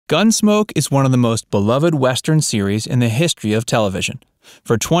Gunsmoke is one of the most beloved Western series in the history of television.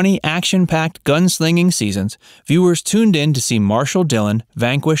 For 20 action-packed gunslinging seasons, viewers tuned in to see Marshal Dillon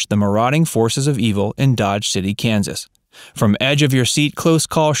vanquish the marauding forces of evil in Dodge City, Kansas. From edge-of-your-seat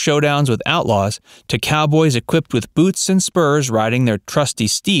close-call showdowns with outlaws to cowboys equipped with boots and spurs riding their trusty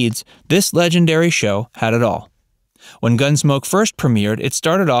steeds, this legendary show had it all. When Gunsmoke first premiered, it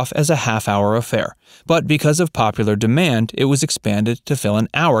started off as a half-hour affair, but because of popular demand, it was expanded to fill an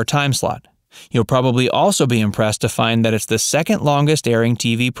hour time slot. You'll probably also be impressed to find that it's the second longest airing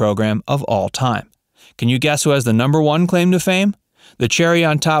TV program of all time. Can you guess who has the #1 claim to fame? The cherry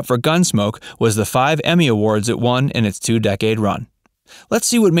on top for Gunsmoke was the 5 Emmy Awards it won in its 2-decade run. Let's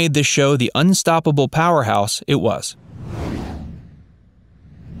see what made this show the unstoppable powerhouse it was.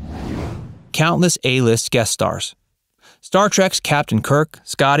 Countless A-list guest stars. Star Trek's Captain Kirk,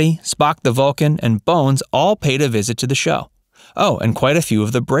 Scotty, Spock the Vulcan, and Bones all paid a visit to the show. Oh, and quite a few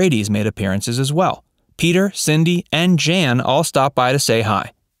of the Bradys made appearances as well. Peter, Cindy, and Jan all stopped by to say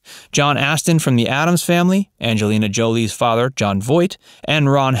hi. John Astin from the Addams Family, Angelina Jolie's father, Jon Voight,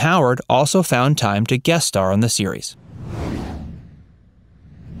 and Ron Howard also found time to guest star on the series.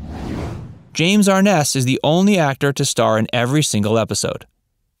 James Arness is the only actor to star in every single episode.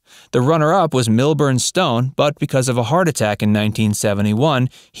 The runner-up was Milburn Stone, but because of a heart attack in 1971,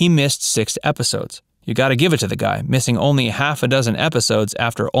 he missed 6 episodes. You gotta give it to the guy. Missing only half a dozen episodes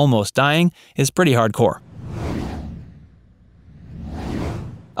after almost dying is pretty hardcore.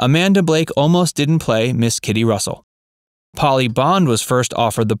 Amanda Blake almost didn't play Miss Kitty Russell. Polly Bond was first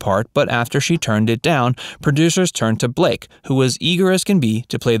offered the part, but after she turned it down, producers turned to Blake, who was eager as can be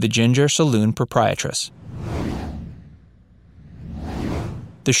to play the ginger saloon proprietress.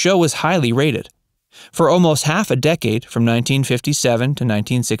 The show was highly rated. For almost half a decade, from 1957 to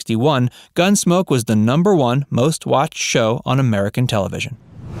 1961, Gunsmoke was the #1 most watched show on American television.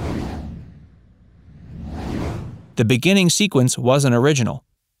 The beginning sequence wasn't original.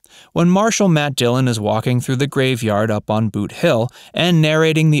 When Marshal Matt Dillon is walking through the graveyard up on Boot Hill and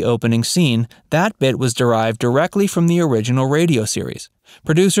narrating the opening scene, that bit was derived directly from the original radio series.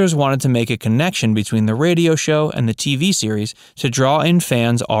 Producers wanted to make a connection between the radio show and the TV series to draw in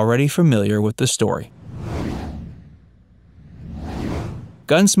fans already familiar with the story.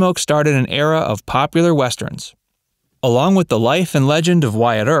 Gunsmoke started an era of popular westerns. Along with the life and legend of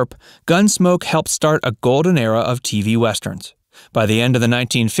Wyatt Earp, Gunsmoke helped start a golden era of TV westerns. By the end of the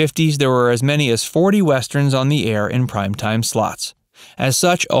 1950s, there were as many as 40 westerns on the air in primetime slots. As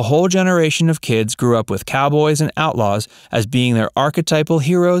such, a whole generation of kids grew up with cowboys and outlaws as being their archetypal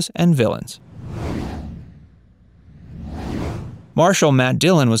heroes and villains. Marshal Matt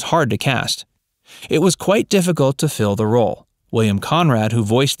Dillon was hard to cast. It was quite difficult to fill the role. William Conrad, who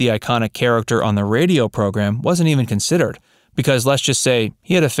voiced the iconic character on the radio program, wasn't even considered, because let's just say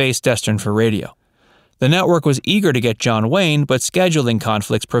he had a face destined for radio. The network was eager to get John Wayne, but scheduling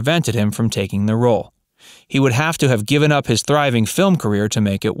conflicts prevented him from taking the role. He would have to have given up his thriving film career to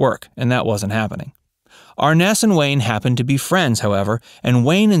make it work, and that wasn't happening. Arness and Wayne happened to be friends, however, and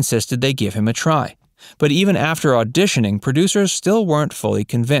Wayne insisted they give him a try. But even after auditioning, producers still weren't fully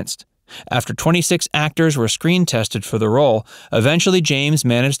convinced. After 26 actors were screen tested for the role, eventually James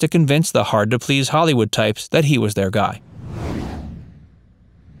managed to convince the hard-to-please Hollywood types that he was their guy.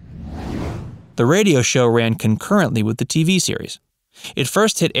 The radio show ran concurrently with the TV series. It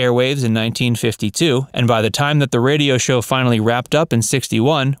first hit airwaves in 1952, and by the time that the radio show finally wrapped up in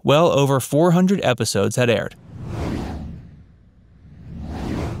 '61, well over 400 episodes had aired.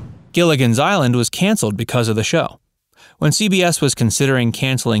 Gilligan's Island was canceled because of the show. When CBS was considering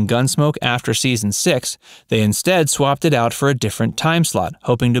canceling Gunsmoke after season 6, they instead swapped it out for a different time slot,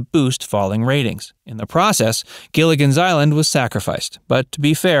 hoping to boost falling ratings. In the process, Gilligan's Island was sacrificed, but to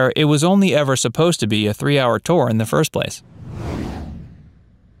be fair, it was only ever supposed to be a 3-hour tour in the first place.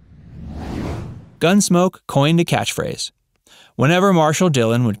 Gunsmoke coined a catchphrase. Whenever Marshal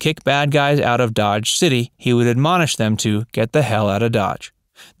Dillon would kick bad guys out of Dodge City, he would admonish them to get the hell out of Dodge.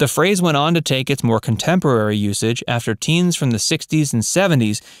 The phrase went on to take its more contemporary usage after teens from the 60s and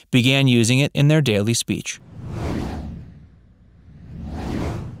 70s began using it in their daily speech.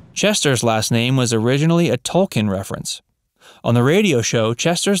 Chester's last name was originally a Tolkien reference. On the radio show,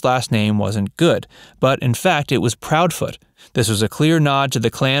 Chester's last name wasn't good, but in fact it was Proudfoot. This was a clear nod to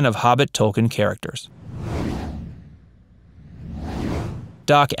the clan of Hobbit Tolkien characters.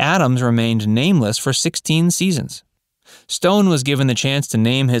 Doc Adams remained nameless for 16 seasons. Stone was given the chance to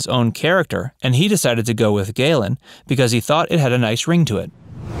name his own character, and he decided to go with Galen because he thought it had a nice ring to it.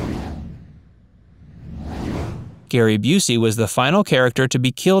 Gary Busey was the final character to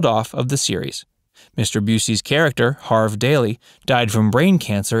be killed off of the series. Mr. Busey's character, Harv Daly, died from brain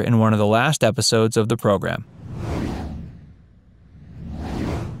cancer in one of the last episodes of the program.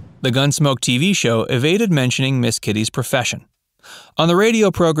 The Gunsmoke TV show evaded mentioning Miss Kitty's profession. On the radio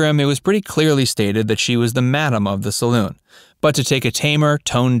program, it was pretty clearly stated that she was the madam of the saloon, but to take a tamer,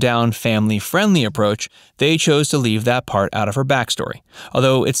 toned-down, family-friendly approach, they chose to leave that part out of her backstory,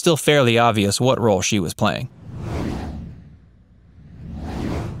 although it's still fairly obvious what role she was playing.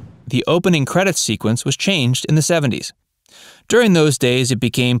 The opening credits sequence was changed in the 70s. During those days, it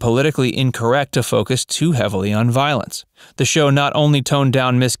became politically incorrect to focus too heavily on violence. The show not only toned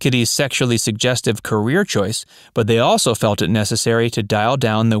down Miss Kitty's sexually suggestive career choice, but they also felt it necessary to dial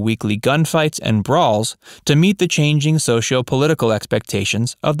down the weekly gunfights and brawls to meet the changing socio-political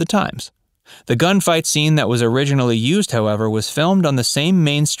expectations of the times. The gunfight scene that was originally used, however, was filmed on the same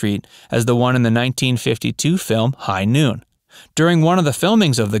main street as the one in the 1952 film High Noon. During one of the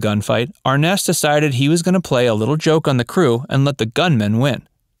filmings of the gunfight, Arness decided he was going to play a little joke on the crew and let the gunmen win.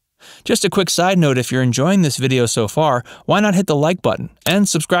 Just a quick side note, if you're enjoying this video so far, why not hit the like button and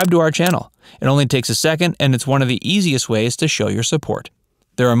subscribe to our channel? It only takes a second and it's one of the easiest ways to show your support.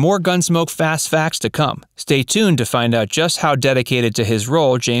 There are more Gunsmoke fast facts to come. Stay tuned to find out just how dedicated to his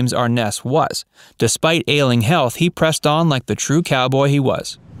role James Arness was. Despite ailing health, he pressed on like the true cowboy he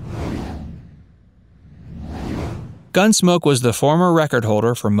was. Gunsmoke was the former record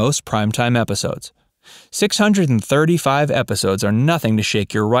holder for most primetime episodes. 635 episodes are nothing to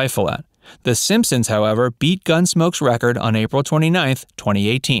shake your rifle at. The Simpsons, however, beat Gunsmoke's record on April 29,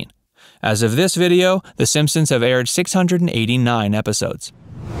 2018. As of this video, The Simpsons have aired 689 episodes.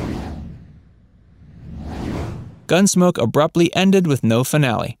 Gunsmoke abruptly ended with no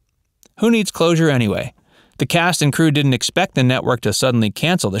finale. Who needs closure anyway? The cast and crew didn't expect the network to suddenly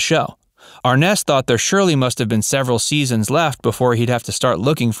cancel the show. Arness thought there surely must have been several seasons left before he'd have to start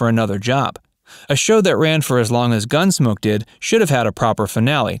looking for another job. A show that ran for as long as Gunsmoke did should have had a proper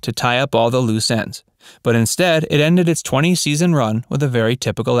finale to tie up all the loose ends. But instead, it ended its 20-season run with a very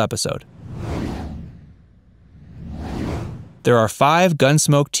typical episode. There are 5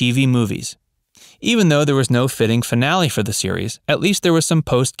 Gunsmoke TV movies. Even though there was no fitting finale for the series, at least there was some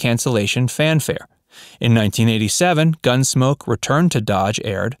post-cancellation fanfare. In 1987, Gunsmoke Return to Dodge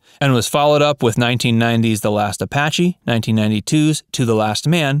aired, and was followed up with 1990's The Last Apache, 1992's To the Last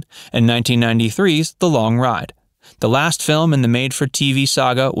Man, and 1993's The Long Ride. The last film in the made-for-TV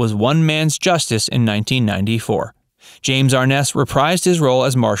saga was One Man's Justice in 1994. James Arness reprised his role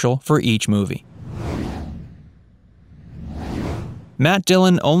as Marshal for each movie. Matt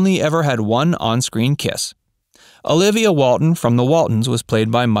Dillon only ever had one on-screen kiss. Olivia Walton from The Waltons was played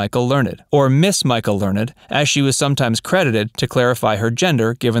by Michael Learned, or Miss Michael Learned, as she was sometimes credited to clarify her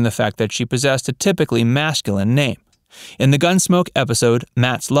gender given the fact that she possessed a typically masculine name. In the Gunsmoke episode,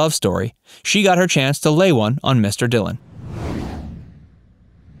 Matt's Love Story, she got her chance to lay one on Mr. Dillon.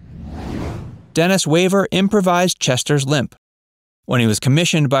 Dennis Weaver improvised Chester's limp. When he was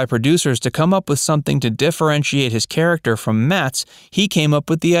commissioned by producers to come up with something to differentiate his character from Matt's, he came up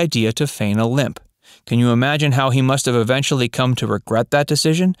with the idea to feign a limp. Can you imagine how he must have eventually come to regret that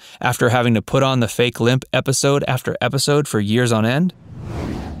decision after having to put on the fake limp episode after episode for years on end?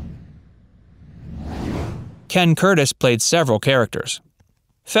 Ken Curtis played several characters.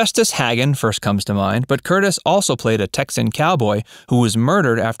 Festus Hagen first comes to mind, but Curtis also played a Texan cowboy who was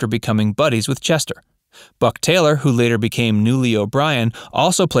murdered after becoming buddies with Chester. Buck Taylor, who later became Newly O'Brien,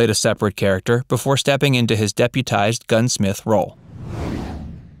 also played a separate character before stepping into his deputized gunsmith role.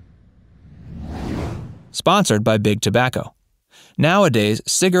 Sponsored by Big Tobacco. Nowadays,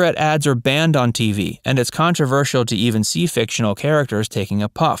 cigarette ads are banned on TV, and it's controversial to even see fictional characters taking a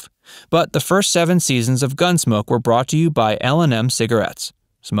puff. But the first 7 seasons of Gunsmoke were brought to you by L&M cigarettes.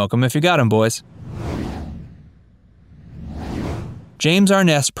 Smoke 'em if you got 'em, boys. James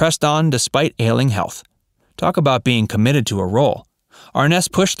Arness pressed on despite ailing health. Talk about being committed to a role. Arness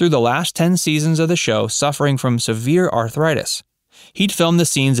pushed through the last 10 seasons of the show suffering from severe arthritis. He'd film the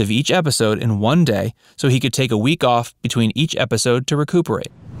scenes of each episode in one day so he could take a week off between each episode to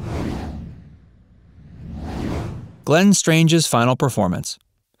recuperate. Glenn Strange's final performance.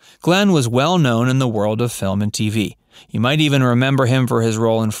 Glenn was well known in the world of film and TV. You might even remember him for his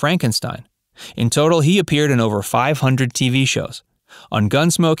role in Frankenstein. In total, he appeared in over 500 TV shows. On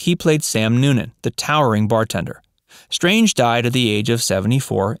Gunsmoke, he played Sam Noonan, the towering bartender. Strange died at the age of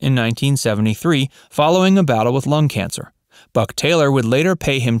 74 in 1973 following a battle with lung cancer. Buck Taylor would later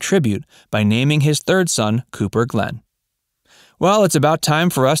pay him tribute by naming his third son Cooper Glenn. Well, it's about time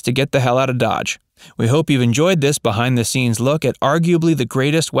for us to get the hell out of Dodge. We hope you've enjoyed this behind-the-scenes look at arguably the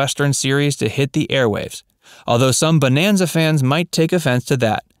greatest Western series to hit the airwaves, although some Bonanza fans might take offense to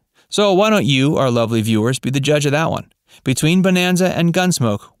that. So why don't you, our lovely viewers, be the judge of that one? Between Bonanza and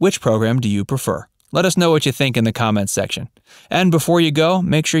Gunsmoke, which program do you prefer? Let us know what you think in the comments section. And before you go,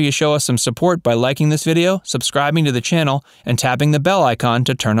 make sure you show us some support by liking this video, subscribing to the channel, and tapping the bell icon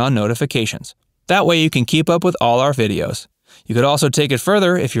to turn on notifications. That way you can keep up with all our videos. You could also take it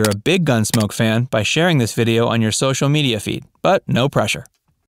further if you're a big Gunsmoke fan by sharing this video on your social media feed, but no pressure.